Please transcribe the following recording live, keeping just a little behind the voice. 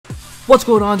What's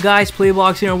going on, guys?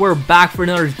 PlayBox here, and we're back for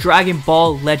another Dragon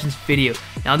Ball Legends video.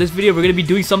 Now in this video we're going to be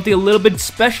doing something a little bit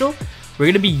special. We're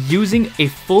going to be using a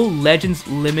full Legends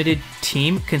limited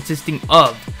team consisting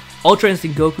of Ultra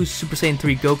Instinct Goku, Super Saiyan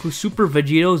 3 Goku, Super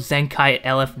Vegito, Zenkai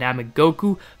LF Namek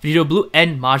Goku, Vegito Blue,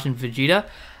 and Majin Vegeta.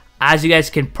 As you guys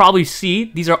can probably see,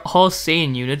 these are all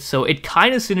Saiyan units, so it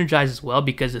kind of synergizes well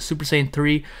because the Super Saiyan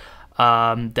 3,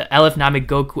 the LF Namek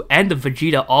Goku, and the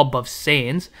Vegeta all buff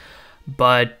Saiyans.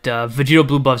 But Vegito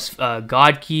Blue buffs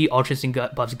God Ki, Ultra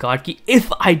Instinct buffs God Ki.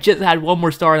 If I just had one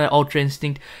more star on that Ultra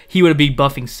Instinct, he would be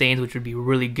buffing Saiyans, which would be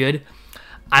really good.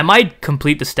 I might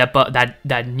complete the step up,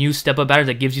 that new step up banner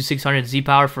that gives you 600 Z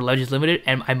power for Legends Limited,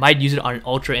 and I might use it on an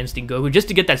Ultra Instinct Goku just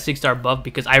to get that 6-star buff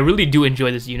because I really do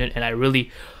enjoy this unit and I really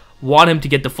want him to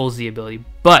get the full Z ability.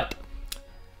 But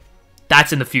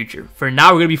that's in the future. For now,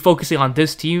 we're going to be focusing on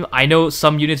this team. I know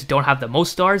some units don't have the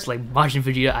most stars, like Majin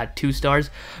Vegeta at 2 stars,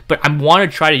 but I want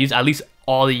to try to use at least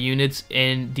all the units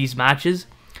in these matches,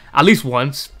 at least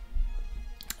once.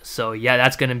 So yeah,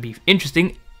 that's going to be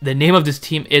interesting. The name of this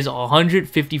team is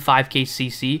 155k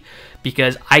CC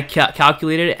because I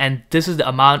calculated, and this is the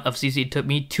amount of CC it took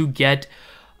me to get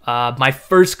my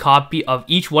first copy of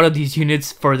each one of these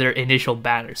units for their initial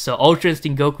banners. So Ultra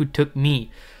Instinct Goku took me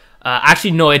actually,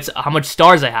 no, it's how much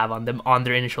stars I have on them on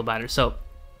their initial banner. So,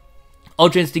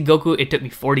 Ultra Instinct Goku, it took me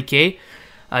 40k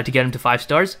to get him to 5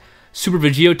 stars. Super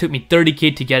Vegito took me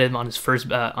 30k to get him on his first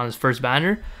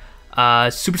banner.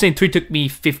 Super Saiyan 3 took me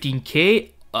 15k.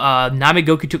 Namek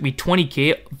Goku took me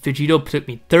 20k. Vegito took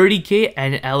me 30k,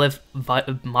 and LF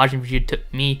Majin Vegeta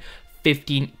took me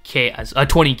 15k as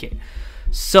 20k.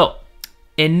 So,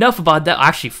 enough about that.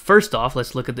 Actually, first off,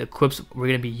 let's look at the equips we're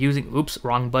gonna be using. Oops,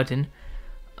 wrong button.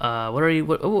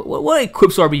 What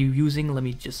equips are we using? Let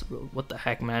me just, what the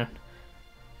heck, man.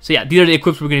 So yeah, these are the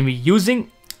equips we're going to be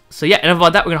using. So yeah, enough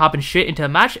about that. We're going to hop in straight into a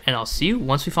match, and I'll see you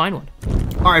once we find one.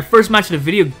 Alright, first match of the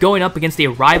video, going up against a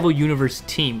rival universe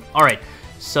team. Alright,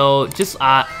 so just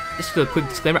a quick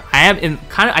disclaimer. I am in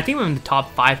I think I'm in the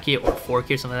top 5k or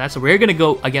 4k or something like that. So we're going to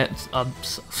go against,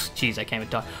 jeez, I can't even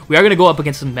talk. We are going to go up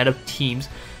against some meta teams.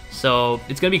 So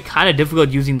it's going to be kind of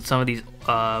difficult using some of these,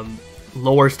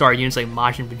 lower star units like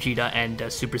Majin Vegeta and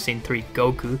Super Saiyan 3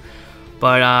 Goku,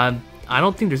 but I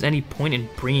don't think there's any point in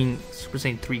bringing Super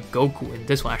Saiyan 3 Goku in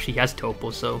this one. Actually, he has Topo,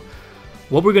 so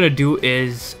what we're gonna do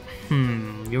is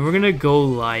we're gonna go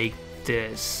like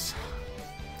this.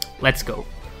 Let's go.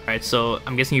 Alright, so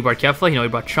I'm guessing he brought Kefla. You know, he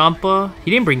brought Champa.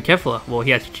 He didn't bring Kefla. Well,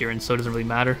 he has Jiren, so it doesn't really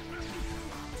matter.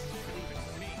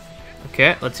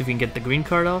 Okay, let's see if we can get the green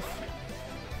card off.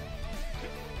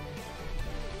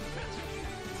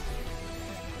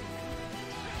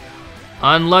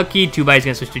 Unlucky. Too bad he's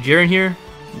gonna switch to Jiren here.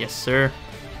 Yes, sir.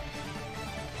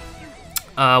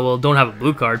 Well, don't have a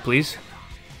blue card, please.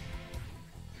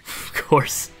 Of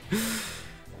course.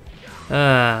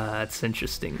 That's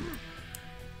interesting.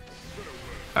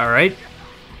 Alright.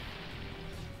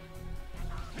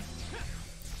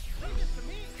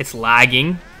 It's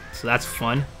lagging, so that's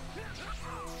fun.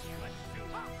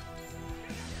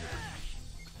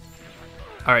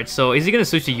 Alright, so is he gonna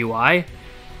switch to UI?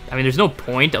 I mean, there's no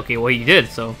point. Okay, well, he did,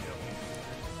 so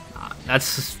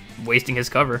that's just wasting his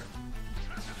cover.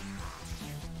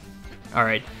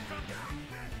 Alright.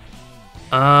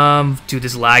 Dude,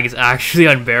 this lag is actually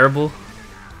unbearable.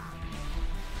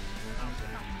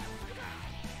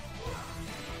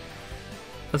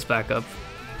 Let's back up.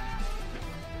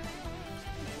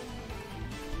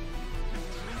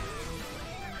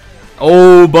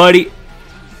 Oh, buddy.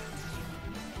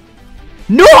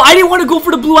 No, I didn't want to go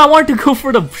for the blue. I wanted to go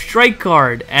for the strike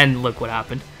card. And look what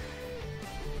happened.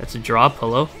 That's a drop.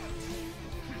 Hello.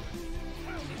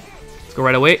 Let's go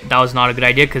right away. That was not a good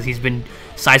idea because he's been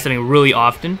sidestepping really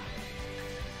often.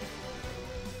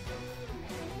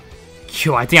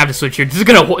 Yo, I think I have to switch here. This is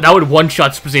that would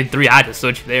one-shot Super Saiyan 3. I had to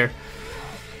switch there.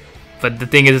 But the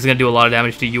thing is, it's gonna do a lot of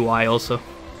damage to UI also.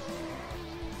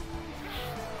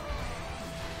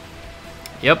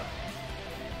 Yep.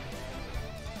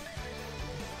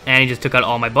 And he just took out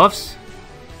all my buffs.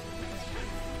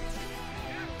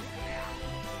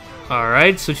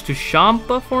 Alright, switch to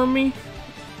Champa for me.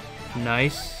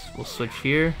 Nice. We'll switch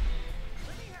here.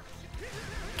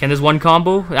 Can this one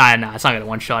combo? Ah, nah, it's not gonna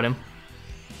one-shot him.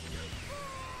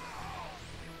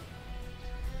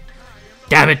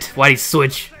 Damn it! Why'd he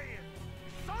switch?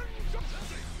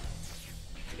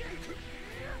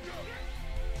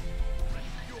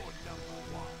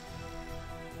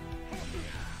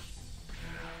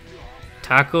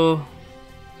 Tackle.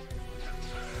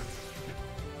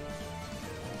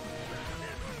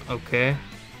 Okay.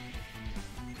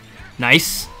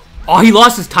 Nice. Oh, he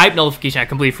lost his type nullification. I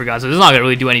completely forgot. So this is not gonna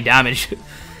really do any damage.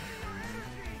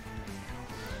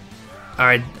 All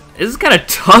right, this is kind of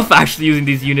tough actually using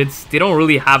these units. They don't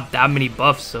really have that many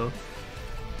buffs, so.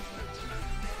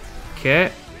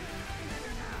 Okay.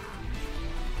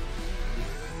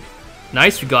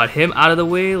 Nice, we got him out of the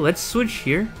way. Let's switch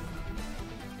here.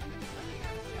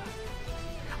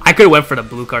 I could have went for the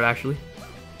blue card actually.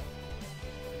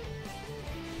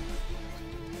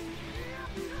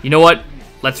 You know what?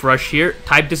 Let's rush here.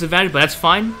 Type disadvantage, but that's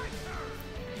fine.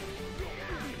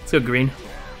 Let's go green.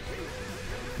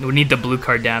 We need the blue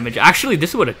card damage. Actually,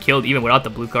 this would have killed even without the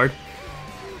blue card.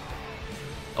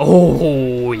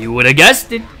 Oh, you would have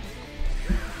guessed it.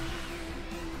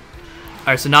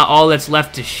 Alright, so now all that's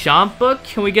left is Champa.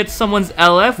 Can we get someone's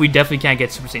LF? We definitely can't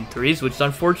get Super Saiyan 3s, which is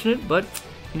unfortunate, but,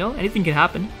 you know, anything can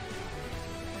happen.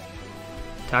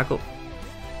 Tackle.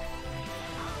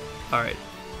 Alright.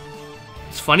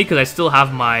 It's funny because I still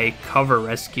have my cover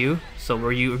rescue, so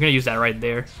we're going to use that right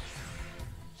there.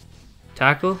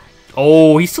 Tackle.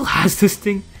 Oh, he still has this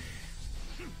thing.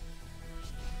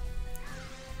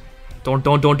 Don't.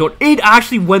 It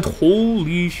actually went.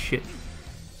 Holy shit.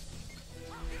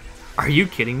 Are you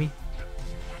kidding me?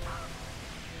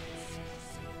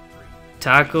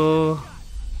 Tackle.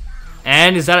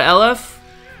 And is that an LF?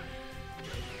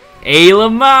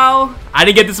 Lamau. I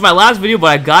didn't get this in my last video, but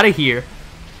I got it here.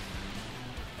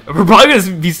 We're probably going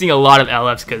to be seeing a lot of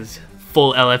LFs because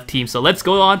full LF team. So let's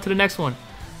go on to the next one.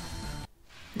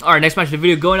 Alright, next match of the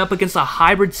video, going up against a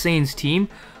Hybrid Saiyans team.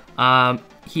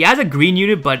 He has a green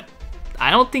unit, but I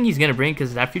don't think he's going to bring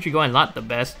because that future going not the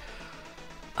best.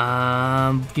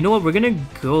 You know what? We're going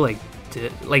to go like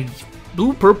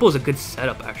blue-purple is a good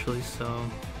setup actually. So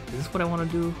is this what I want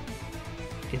to do?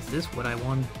 Is this what I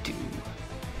want to do?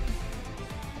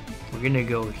 We're going to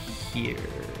go here.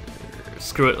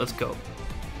 Screw it, let's go.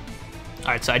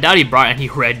 Alright, so I doubt he brought any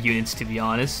red units to be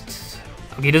honest.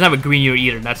 Okay, he doesn't have a green unit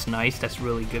either. That's nice. That's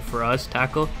really good for us.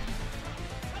 Tackle.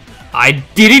 I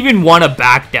didn't even want to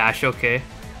backdash. Okay.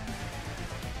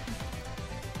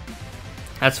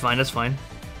 That's fine. That's fine.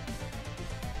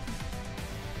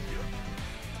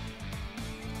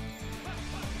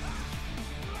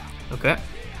 Okay.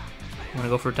 I'm going to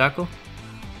go for a tackle.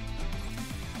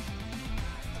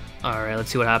 Alright, let's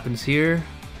see what happens here.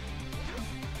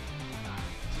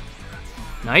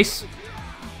 Nice.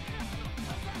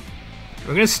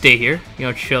 We're gonna stay here, you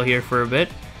know, chill here for a bit.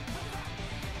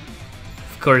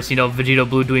 Of course, you know, Vegito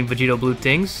Blue doing Vegito Blue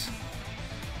things.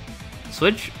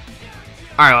 Switch.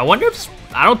 Alright, I wonder if...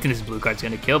 I don't think this blue card's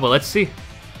gonna kill, but let's see.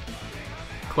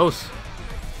 Close.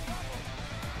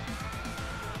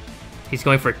 He's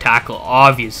going for a tackle,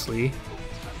 obviously.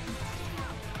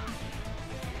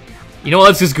 You know what,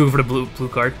 let's just go for the blue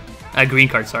card. Green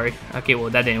card, sorry. Okay, well,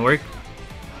 that didn't work.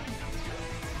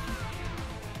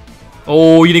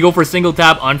 Oh, you didn't go for a single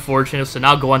tap. Unfortunate. So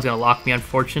now Gohan's going to lock me,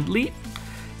 unfortunately.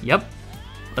 Yep.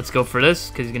 Let's go for this,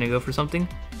 because he's going to go for something.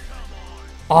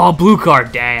 Oh, blue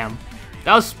card. Damn.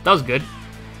 That was good.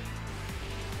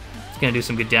 It's going to do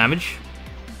some good damage.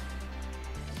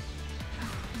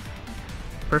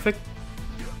 Perfect.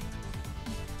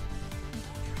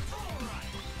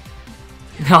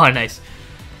 Oh, nice.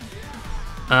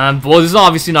 Well, this is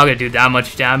obviously not going to do that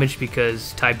much damage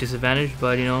because type disadvantage,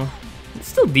 but, you know, it's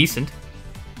still decent.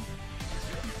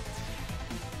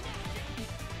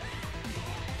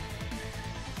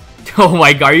 Oh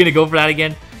my god, are you going to go for that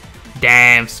again?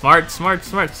 Damn, smart. So,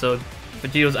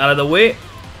 Vegito's out of the way.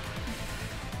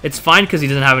 It's fine because he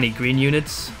doesn't have any green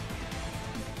units.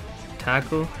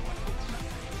 Tackle.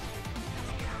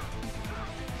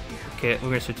 Okay, we're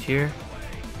going to switch here.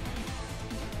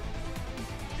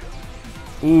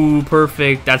 Ooh,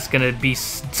 perfect. That's gonna be...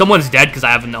 Someone's dead because I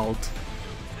have an ult.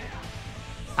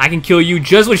 I can kill you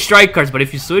just with strike cards, but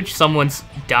if you switch, someone's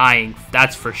dying.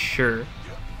 That's for sure.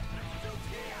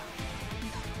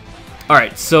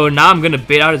 Alright, so now I'm gonna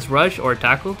bait out his rush or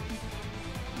tackle.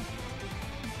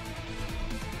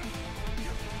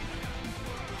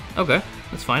 Okay,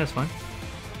 that's fine, that's fine.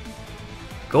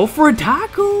 Go for a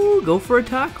tackle! Go for a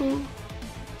tackle!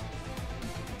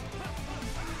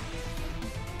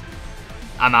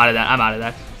 I'm out of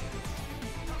that,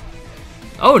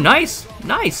 Oh, nice!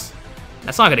 Nice!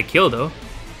 That's not gonna kill, though.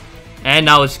 And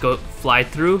now let's go fly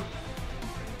through.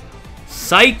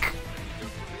 Psych!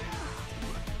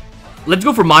 Let's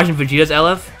go for Majin Vegeta's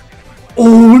LF.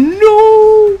 Oh,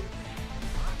 no!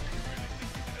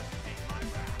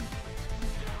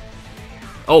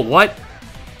 Oh, what?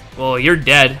 Well, you're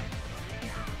dead.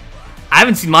 I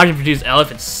haven't seen Majin Vegeta's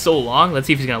LF in so long. Let's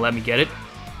see if he's gonna let me get it.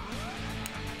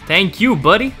 Thank you,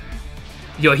 buddy.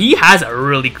 Yo, he has a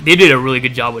really... They did a really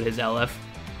good job with his LF.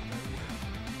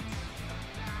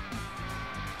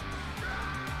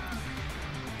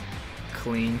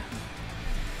 clean.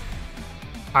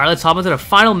 Alright, let's hop into the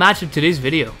final match of today's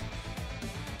video.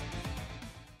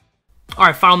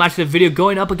 Alright, final match of the video,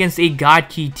 going up against a God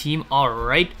Key team.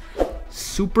 Alright.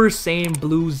 Super Saiyan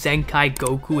Blue Zenkai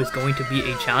Goku is going to be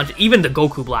a challenge. Even the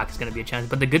Goku Black is going to be a challenge.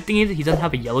 But the good thing is he doesn't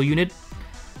have a yellow unit.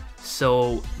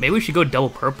 So maybe we should go double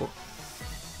purple.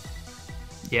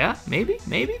 Yeah, maybe.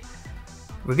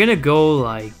 We're going to go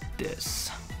like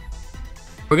this.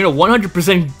 We're going to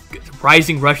 100%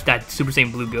 Rising Rush that Super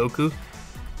Saiyan Blue Goku.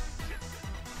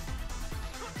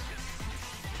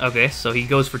 Okay, so he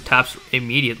goes for taps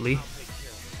immediately.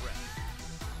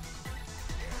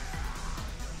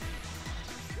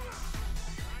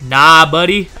 Nah,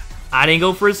 buddy. I didn't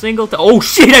go for a single. Oh,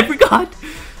 shit, I forgot.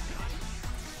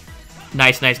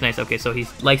 Nice. Okay, so he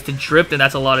likes to drift, and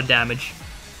that's a lot of damage.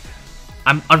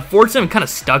 Unfortunately, I'm kind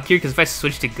of stuck here, because if I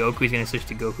switch to Goku, he's going to switch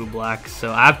to Goku Black.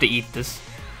 So I have to eat this.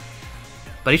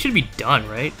 But he should be done,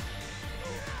 right?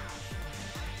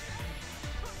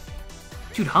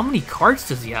 Dude, how many cards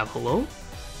does he have? Hello?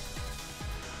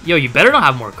 Yo, you better not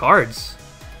have more cards.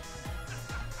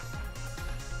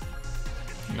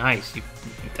 Nice.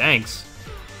 Thanks.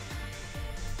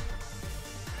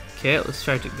 Okay, let's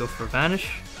try to go for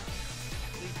Vanish.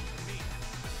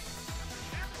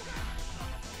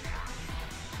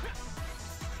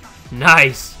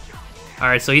 Nice.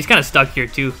 Alright, so he's kind of stuck here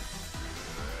too.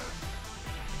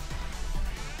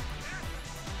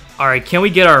 Alright, can we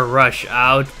get our rush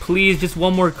out? Please, just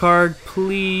one more card,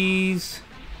 please.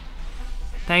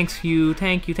 Thank you.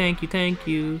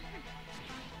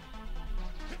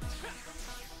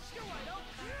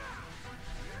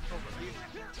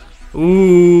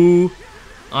 Ooh,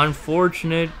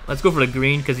 unfortunate. Let's go for the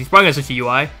green because he's probably gonna switch to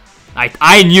UI.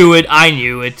 I knew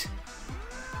it.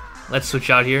 Let's switch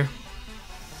out here.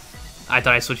 I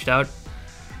thought I switched out.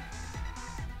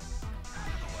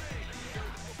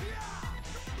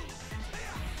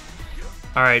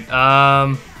 All right.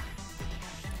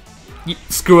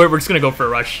 Screw it. We're just gonna go for a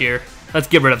rush here. Let's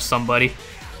get rid of somebody.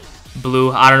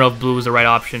 Blue. I don't know if blue is the right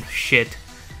option. Shit.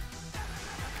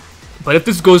 But if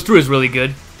this goes through, it's really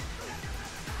good.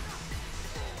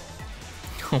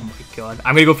 Oh my god.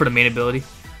 I'm gonna go for the main ability.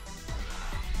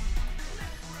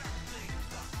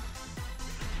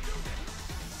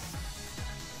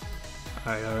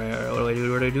 Alright. What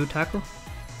do I do? Tackle?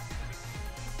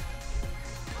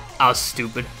 I was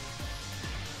stupid.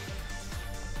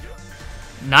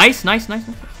 Nice. That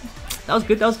was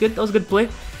good. That was a good play.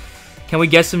 Can we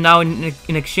guess him now in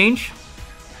exchange?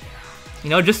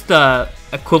 You know, just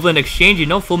equivalent exchange. You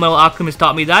know, Full Metal Alchemist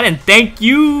taught me that, and thank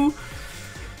you.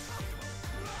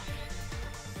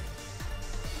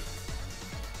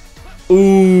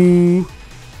 Ooh.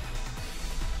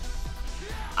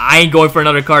 I ain't going for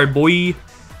another card, boy.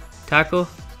 Tackle.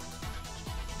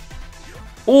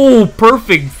 Oh,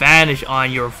 perfect Vanish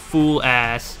on your fool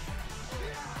ass.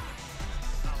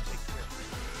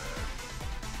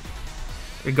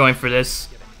 You're going for this.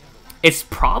 It's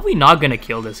probably not gonna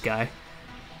kill this guy,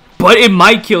 but it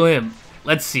might kill him.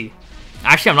 Let's see.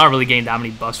 Actually, I'm not really getting that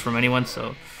many buffs from anyone,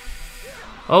 so...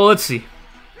 Oh, let's see.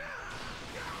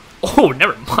 Oh,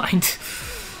 never mind.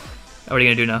 What are you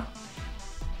gonna do now?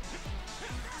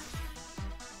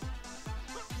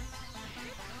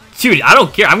 Dude, I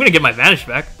don't care. I'm gonna get my Vanish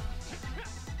back.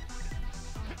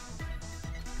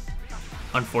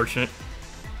 Unfortunate.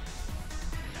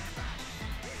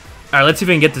 Alright, let's see if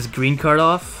we can get this green card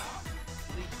off.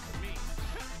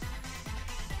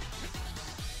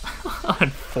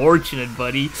 Unfortunate,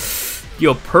 buddy.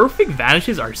 Yo, perfect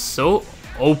Vanishes are so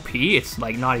OP, it's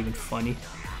like not even funny.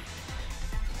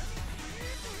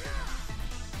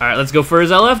 Alright, let's go for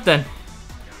his LF then.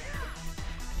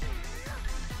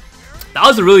 That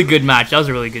was a really good match.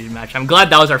 I'm glad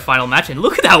that was our final match. And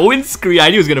look at that win screen. I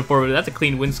knew he was going to forward it. That's a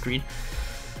clean win screen.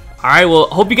 Alright, well,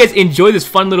 hope you guys enjoyed this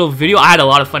fun little video. I had a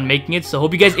lot of fun making it, so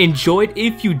hope you guys enjoyed.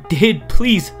 If you did,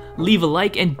 please leave a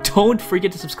like and don't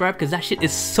forget to subscribe because that shit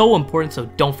is so important, so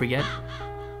don't forget.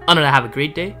 Other than that, have a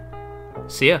great day.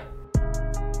 See ya.